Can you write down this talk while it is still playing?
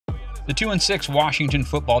The 2-6 Washington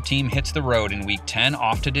football team hits the road in Week 10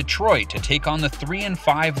 off to Detroit to take on the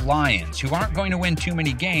 3-5 Lions, who aren't going to win too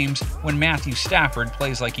many games when Matthew Stafford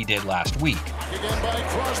plays like he did last week.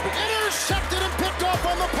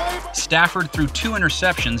 Stafford threw 2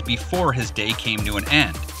 interceptions before his day came to an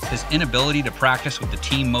end, his inability to practice with the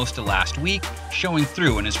team most of last week showing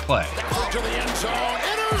through in his play.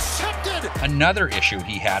 Another issue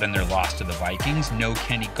he had in their loss to the Vikings, no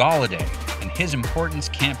Kenny Golladay, and his importance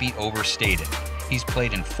can't be overstated. He's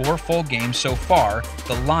played in 4 full games so far,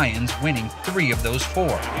 the Lions winning 3 of those 4.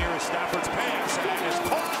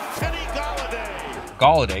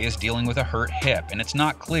 Golladay is dealing with a hurt hip, and it's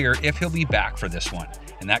not clear if he'll be back for this one.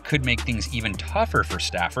 And that could make things even tougher for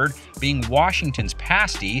Stafford, being Washington's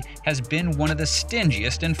pass D has been one of the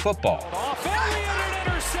stingiest in football.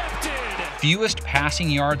 Fewest passing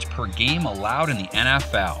yards per game allowed in the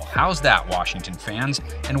NFL. How's that, Washington fans?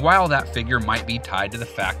 And while that figure might be tied to the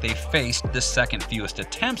fact they've faced the second fewest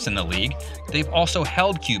attempts in the league, they've also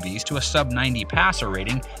held QBs to a sub-90 passer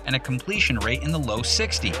rating and a completion rate in the low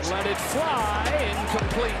 60s. Let it fly,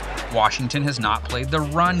 incomplete. Washington has not played the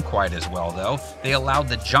run quite as well, though. They allowed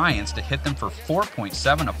the Giants to hit them for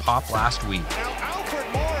 4.7 a pop last week.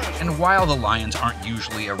 And while the Lions aren't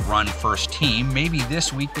usually a run-first team, maybe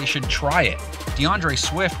this week they should try it. DeAndre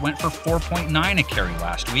Swift went for 4.9 a carry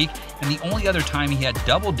last week, and the only other time he had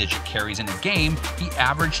double-digit carries in a game, he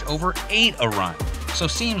averaged over 8 a run. So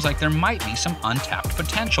seems like there might be some untapped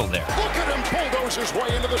potential there. Look at him bulldoze his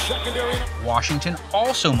way into the secondary. Washington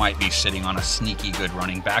also might be sitting on a sneaky good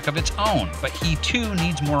running back of its own, but he too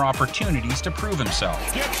needs more opportunities to prove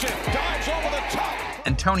himself. Gibson dives over the top.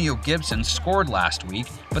 Antonio Gibson scored last week,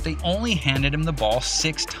 but they only handed him the ball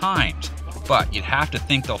 6 times. But you'd have to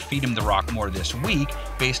think they'll feed him the rock more this week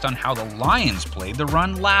based on how the Lions played the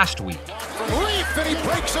run last week. Leaf, and he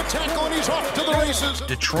breaks a tackle and he's off to the races.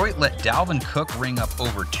 Detroit let Dalvin Cook ring up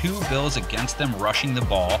over 2 bills against them rushing the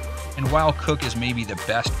ball, and while Cook is maybe the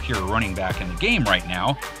best pure running back in the game right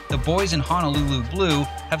now, the boys in Honolulu Blue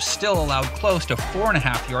have still allowed close to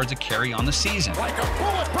 4.5 yards a carry on the season. Like a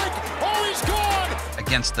bullet break, oh, he's gone!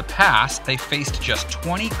 Against the pass, they faced just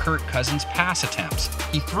 20 Kirk Cousins pass attempts.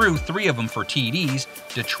 He threw 3 of them for TDs,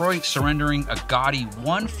 Detroit surrendering a gaudy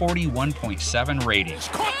 141.7 rating.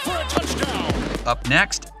 Caught for a touchdown! Up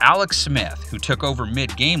next, Alex Smith, who took over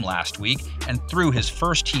mid-game last week and threw his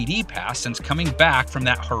first TD pass since coming back from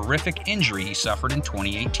that horrific injury he suffered in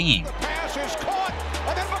 2018. The pass is caught,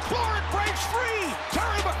 and then McLaurin breaks free!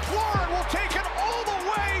 Terry McLaurin will take it all the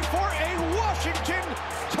way for a Washington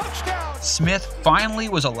touchdown! Smith finally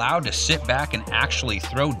was allowed to sit back and actually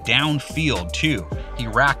throw downfield, too. He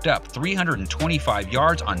racked up 325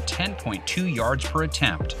 yards on 10.2 yards per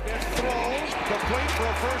attempt. Complete for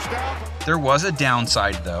a first down. There was a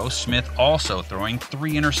downside, though, Smith also throwing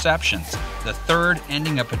 3 interceptions, the third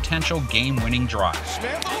ending a potential game-winning drive.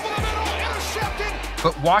 Smith over the middle, intercepted!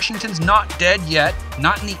 But Washington's not dead yet,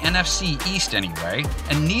 not in the NFC East anyway,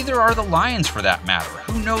 and neither are the Lions for that matter.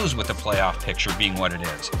 Who knows with the playoff picture being what it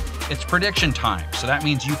is? It's prediction time, so that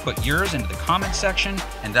means you put yours into the comment section,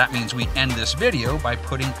 and that means we end this video by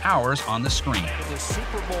putting ours on the screen. The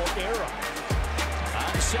Super Bowl era.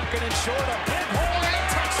 On second and short, a big hole and a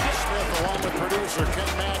touchdown. Smith along with producer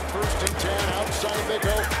Ken Mack, 1st and 10, outside they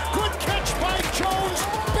go. Good catch by Jones,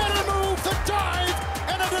 better move, the dive,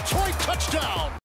 and a Detroit touchdown.